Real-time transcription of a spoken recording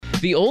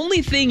The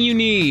only thing you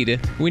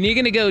need when you're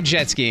going to go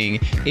jet skiing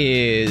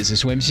is a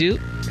swimsuit.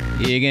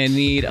 You're going to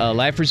need a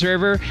life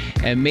preserver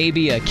and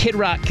maybe a Kid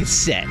Rock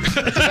cassette.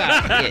 That's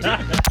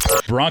about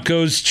it.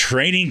 Broncos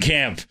training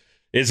camp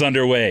is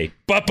underway.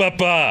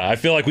 I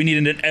feel like we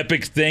needed an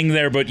epic thing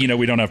there, but,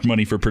 we don't have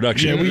money for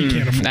production. Yeah, we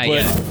can't afford Not it.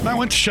 yet. I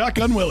went to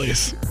Shotgun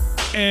Willie's,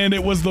 and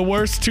it was the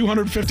worst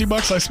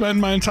 $250 I spent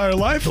in my entire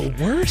life. The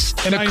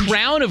worst? And the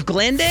Crown of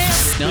Glendale?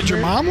 Did your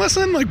mom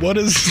listen? Like, what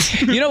is...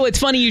 It's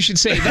funny you should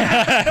say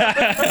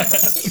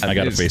that. I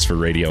got a face for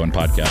radio and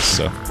podcasts,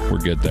 so we're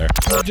good there.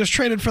 I just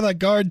traded for that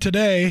guard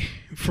today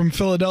from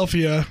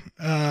Philadelphia.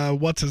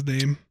 What's his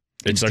name?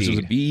 It starts with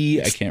a B.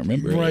 I can't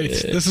remember. Right.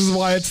 This is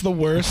why it's the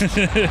worst.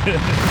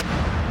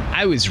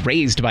 I was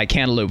raised by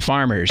cantaloupe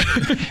farmers.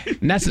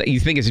 And you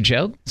think it's a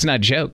joke? It's not a joke.